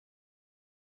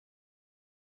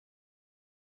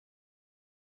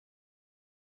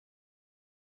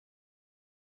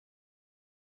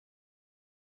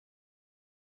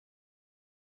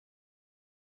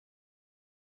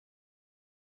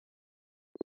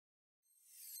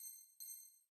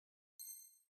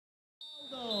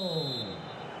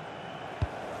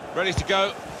Ready to go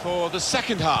for the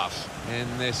second half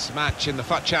in this match in the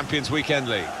FUT Champions Weekend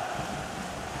League.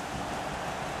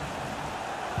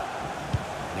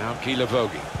 Now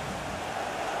Vogi.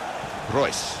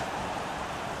 Royce.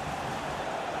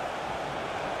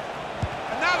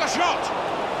 And now the shot!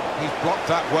 He's blocked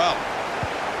that well.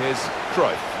 Here's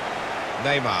Cruyff.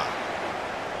 Neymar.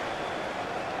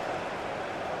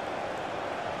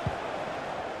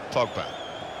 Pogba.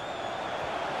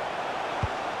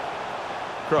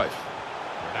 Cruyff.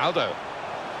 Ronaldo.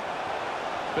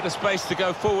 Bit of space to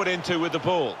go forward into with the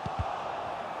ball.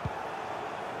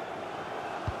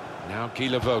 Now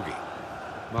Vogi.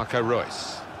 Marco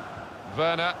Reus.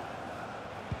 Werner.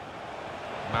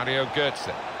 Mario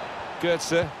Götze.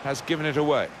 Götze has given it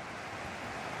away.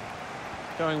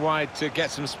 Going wide to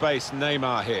get some space,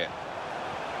 Neymar here.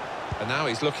 And now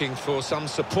he's looking for some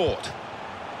support.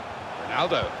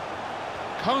 Ronaldo.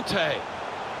 Conte.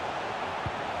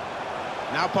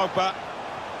 Now Pogba.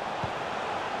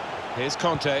 Here's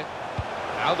Conte.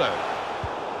 Ronaldo.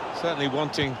 Certainly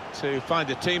wanting to find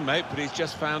a teammate, but he's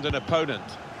just found an opponent.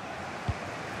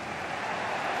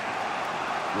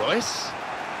 Royce.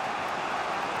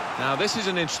 Now this is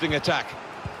an interesting attack.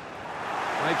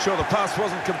 Made sure the pass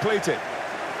wasn't completed.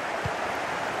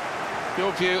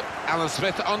 Your view, Alan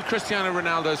Smith, on Cristiano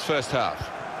Ronaldo's first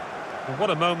half. Well, what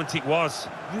a moment it was,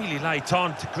 really late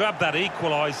on, to grab that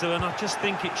equaliser, and I just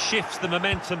think it shifts the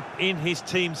momentum in his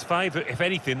team's favour. If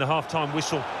anything, the half-time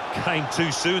whistle came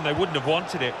too soon. They wouldn't have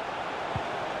wanted it.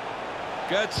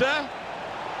 Götze.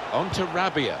 On to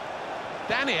Rabia.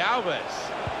 Dani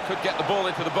Alves could get the ball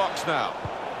into the box now.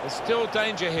 There's still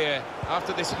danger here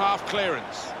after this half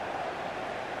clearance.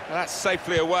 That's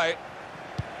safely away.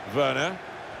 Werner.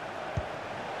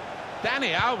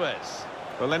 Dani Alves.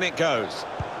 Well, in it goes.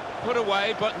 Put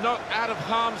away, but not out of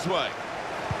harm's way.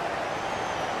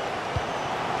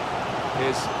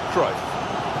 Here's Cruyff.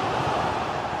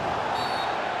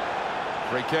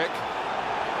 Free kick.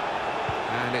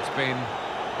 And it's been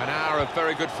an hour of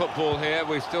very good football here.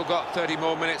 We've still got 30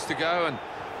 more minutes to go, and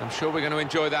I'm sure we're going to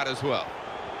enjoy that as well.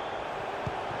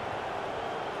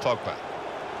 Pogba.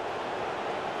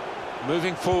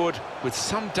 Moving forward with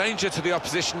some danger to the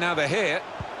opposition now they're here.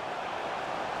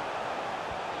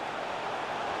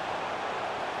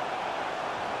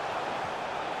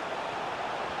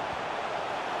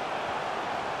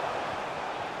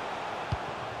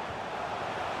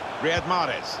 Riyad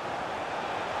Mahrez.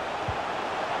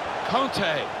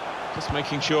 Conte. Just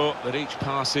making sure that each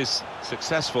pass is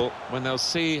successful. When they'll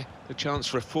see the chance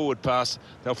for a forward pass,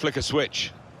 they'll flick a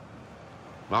switch.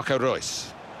 Marco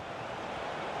Reus.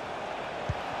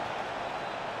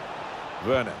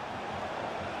 Werner.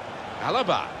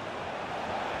 Alaba.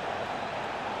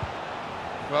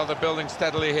 Well, they're building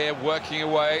steadily here, working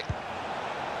away.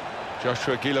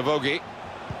 Joshua Vogi.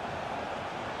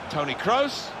 Toni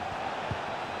Kroos.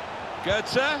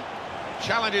 Götze.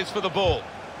 Challenges for the ball.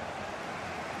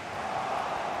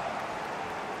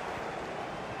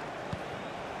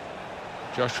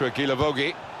 Joshua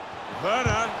Vogi.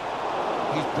 Werner.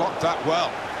 He's blocked that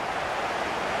well.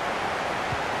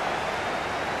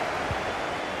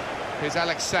 Here's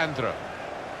Alexandro.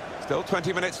 Still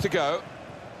 20 minutes to go.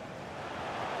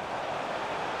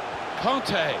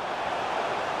 Conte.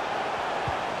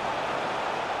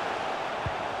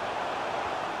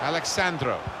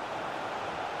 Alexandro.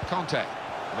 Conte.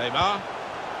 Neymar.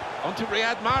 On to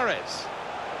Riyad Mahrez.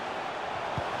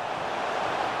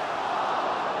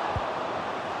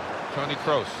 Toni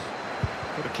Kroos.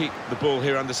 Got to keep the ball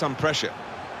here under some pressure.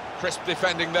 Crisp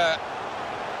defending there.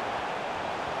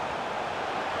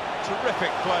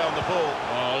 Terrific play on the ball.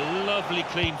 Oh, lovely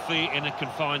clean feet in a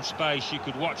confined space. You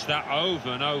could watch that over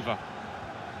and over.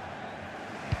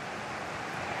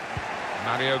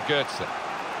 Mario Götze.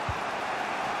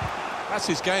 That's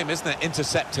his game, isn't it?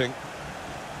 Intercepting.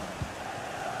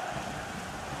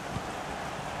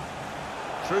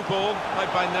 Through ball,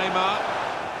 played by Neymar.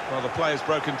 Well, the player's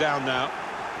broken down now.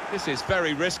 This is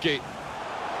very risky.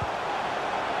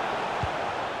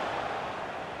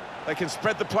 They can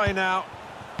spread the play now.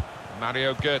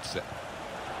 Mario Götze.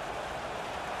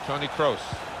 Toni Kroos.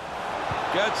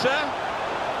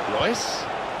 Götze. Royce.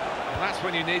 And that's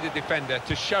when you need a defender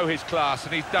to show his class,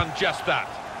 and he's done just that.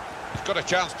 He's got a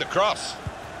chance to cross.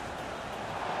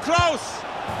 Kroos!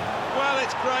 Well,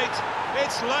 it's great.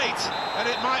 It's late, and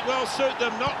it might well suit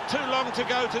them. Not too long to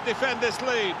go to defend this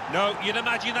lead. No, you'd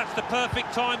imagine that's the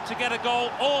perfect time to get a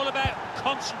goal. All about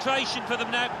concentration for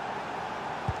them now.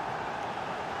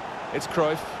 It's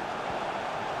Cruyff.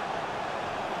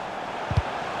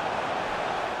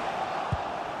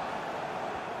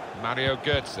 Mario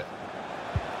Götze.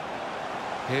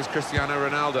 Here's Cristiano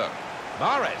Ronaldo.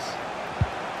 Mahrez.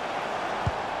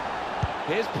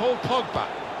 Here's Paul Pogba.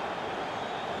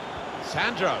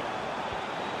 Sandro.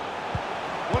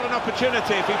 What an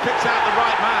opportunity if he picks out the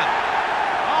right man.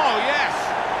 Oh, yes!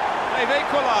 They've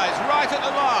equalised right at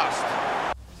the last.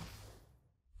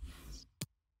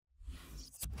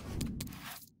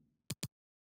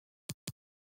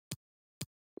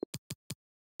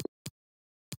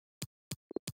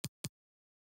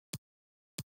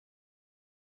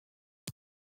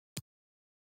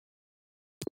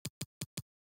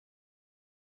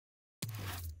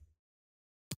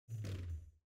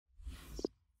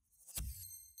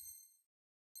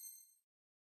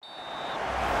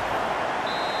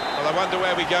 Well, I wonder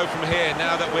where we go from here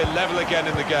now that we're level again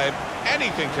in the game.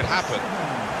 Anything could happen.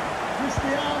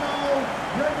 Cristiano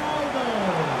Ronaldo.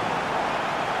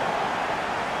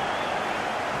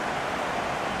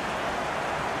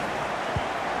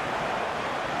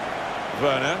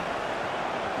 Werner.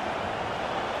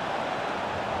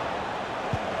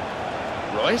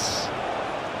 Royce.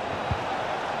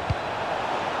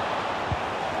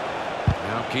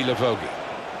 Now Guilavogui.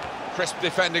 Crisp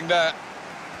defending there.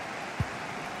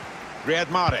 Riyad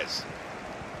Mahrez.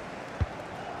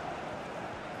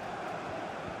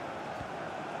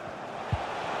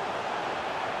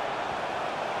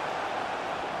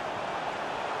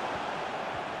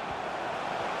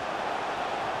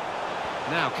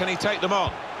 Now, can he take them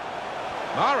on?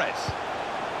 Mahrez.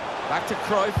 Back to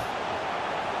Cruyff.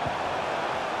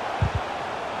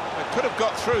 They could have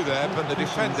got through there, but the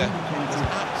defender is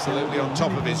absolutely on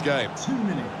top of his game. 2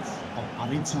 minutes of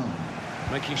added time.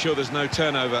 Making sure there's no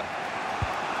turnover.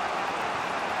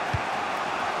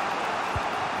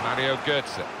 Mario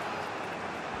Götze.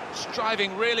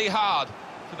 Striving really hard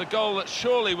for the goal that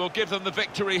surely will give them the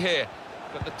victory here.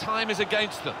 But the time is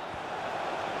against them.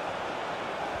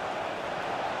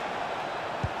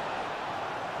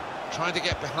 Trying to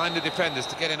get behind the defenders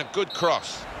to get in a good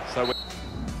cross. So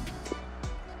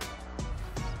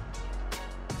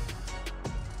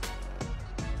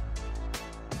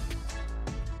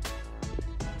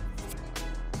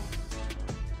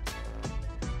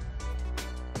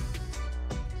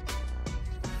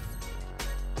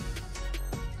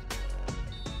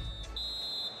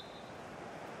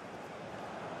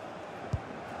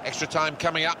extra time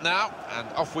coming up now, and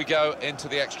off we go into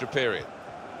the extra period.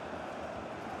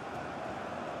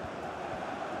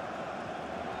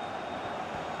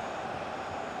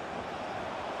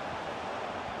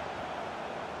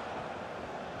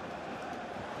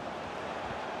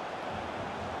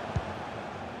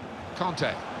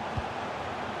 Conte.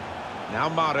 Now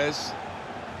Mahrez.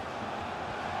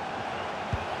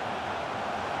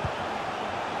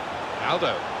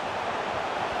 Aldo.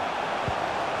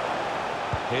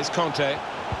 Here's Conte.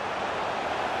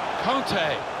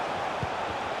 Conte.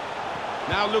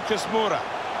 Now Lucas Moura.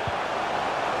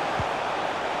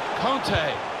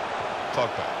 Conte.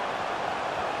 Pogba.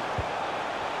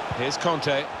 Here's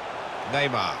Conte.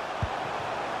 Neymar.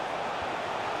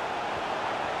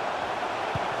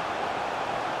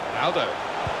 Aldo.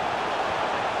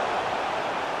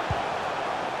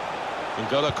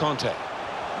 N'Golo Conte.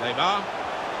 Neymar.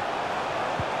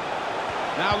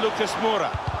 Now Lucas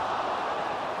Moura.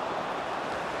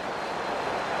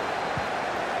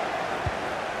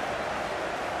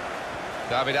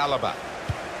 David Alaba.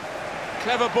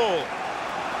 Clever ball.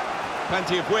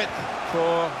 Plenty of width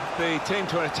for the team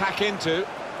to attack into.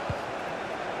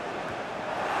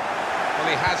 Well,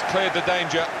 he has cleared the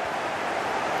danger.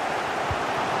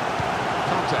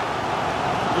 Conte.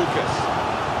 Lucas.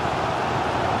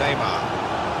 Neymar.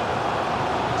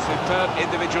 Superb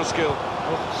individual skill.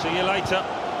 Oh, see you later.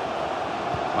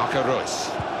 Marco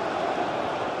Reus.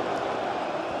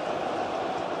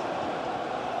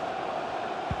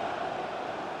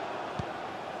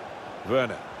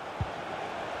 Werner.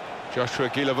 Joshua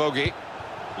Guilavogui.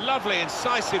 Lovely,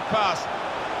 incisive pass.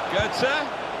 Götze.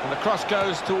 And the cross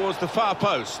goes towards the far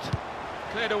post.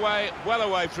 Cleared away, well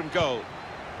away from goal.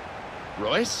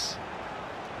 Royce.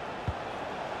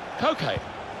 Koke.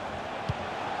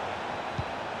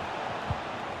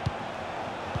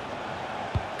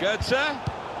 Götze.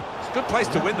 It's a good place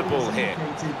to win the ball here.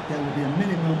 There will be a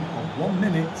minimum of 1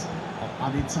 minute of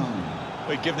added time.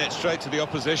 We're giving it straight to the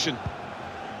opposition.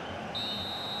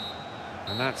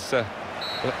 And that's the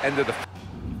end of the...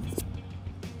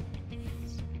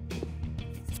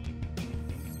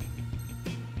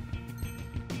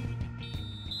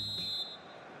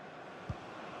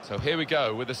 So here we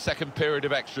go with the second period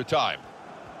of extra time.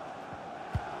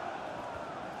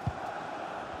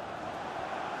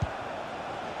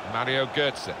 Mario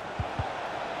Götze.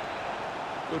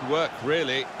 Good work,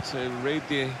 really, to read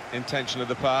the intention of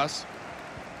the pass.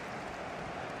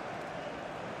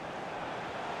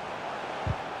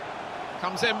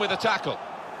 Comes in with a tackle.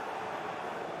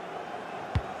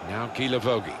 Now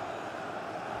Gilavogi.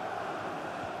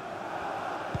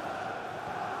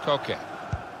 Koke.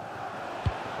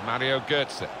 Mario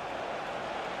Götze.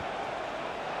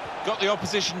 Got the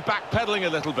opposition backpedaling a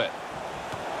little bit.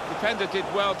 Defender did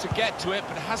well to get to it,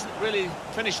 but hasn't really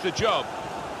finished the job.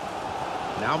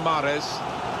 Now Mahrez.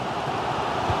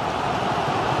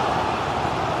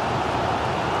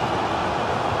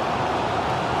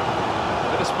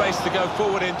 Bit of space to go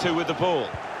forward into with the ball.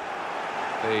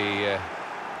 The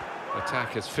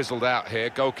attack has fizzled out here.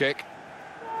 Goal kick.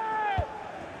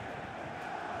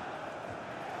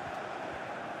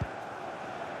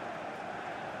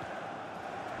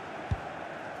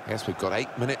 Yes, we've got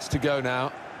 8 minutes to go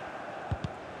now.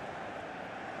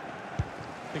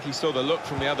 I think he saw the look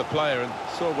from the other player and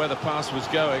saw where the pass was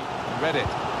going and read it.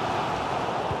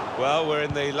 Well, we're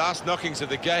in the last knockings of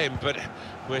the game, but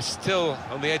we're still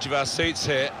on the edge of our seats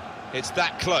here. It's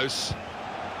that close.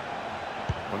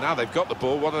 Well, now they've got the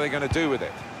ball, what are they going to do with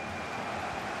it?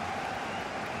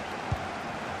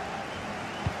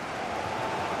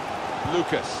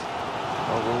 Lucas.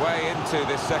 Well, we're way into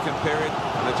this second period,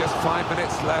 and there are just 5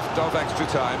 minutes left of extra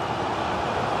time.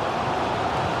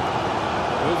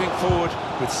 Moving forward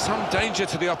with some danger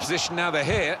to the opposition now they're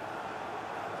here.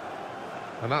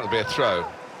 And that'll be a throw.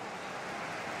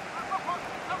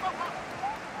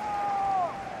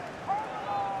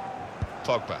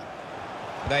 Pogba.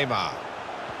 Neymar.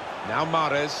 Now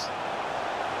Mahrez.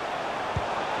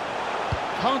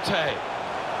 Conte.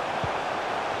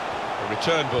 A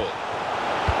return ball.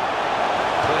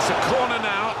 Well, it's a corner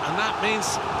now, and that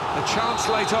means a chance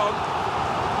late on.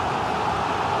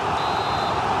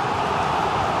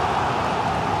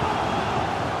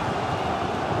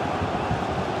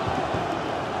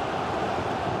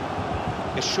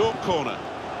 A short corner.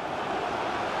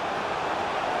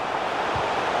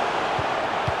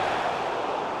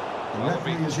 The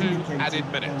referee has indicated added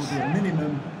there minutes. will be a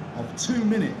minimum of 2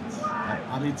 minutes of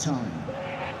added time.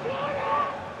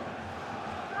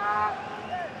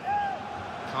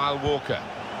 Kyle Walker.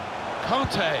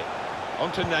 Conte.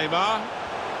 Onto Neymar.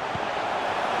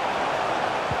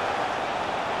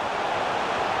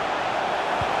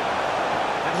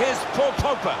 And here's Paul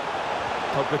Pogba.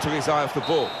 Pogba took his eye off the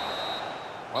ball.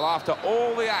 Well, after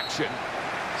all the action,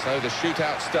 so the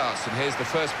shootout starts, and here's the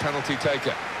first penalty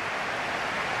taker.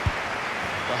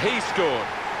 Well, he scored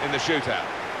in the shootout.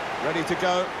 Ready to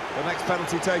go, the next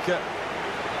penalty taker.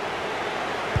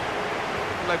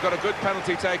 And they've got a good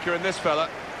penalty taker in this fella.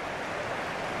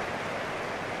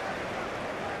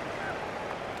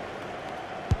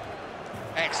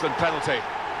 Excellent penalty.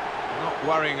 Not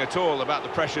worrying at all about the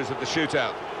pressures of the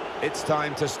shootout. It's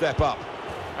time to step up.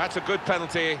 That's a good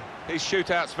penalty. His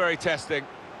shootout's very testing.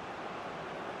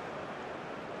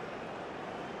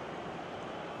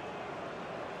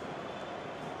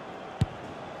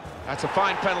 That's a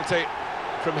fine penalty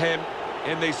from him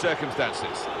in these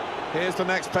circumstances. Here's the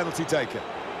next penalty taker.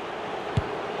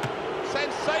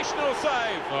 Sensational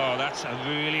save! Oh, that's a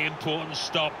really important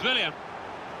stop. Brilliant.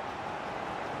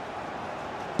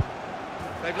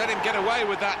 They've let him get away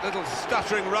with that little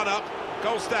stuttering run-up.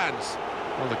 Goal stands.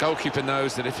 Well, the goalkeeper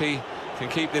knows that if he can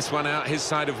keep this one out, his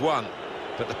side have won.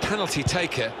 But the penalty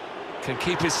taker can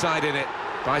keep his side in it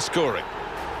by scoring.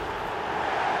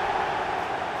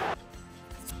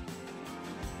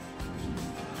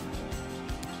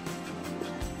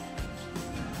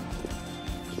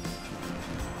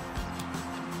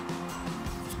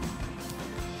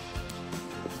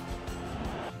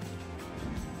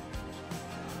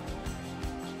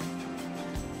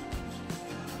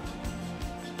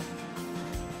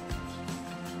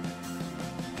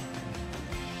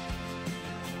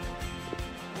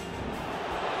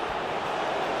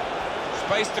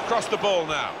 Spaced across the ball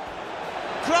now.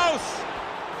 Close!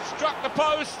 Struck the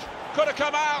post, could have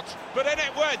come out, but in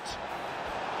it went.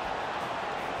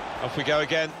 Off we go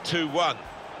again, 2-1.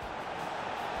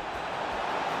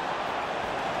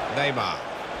 Neymar.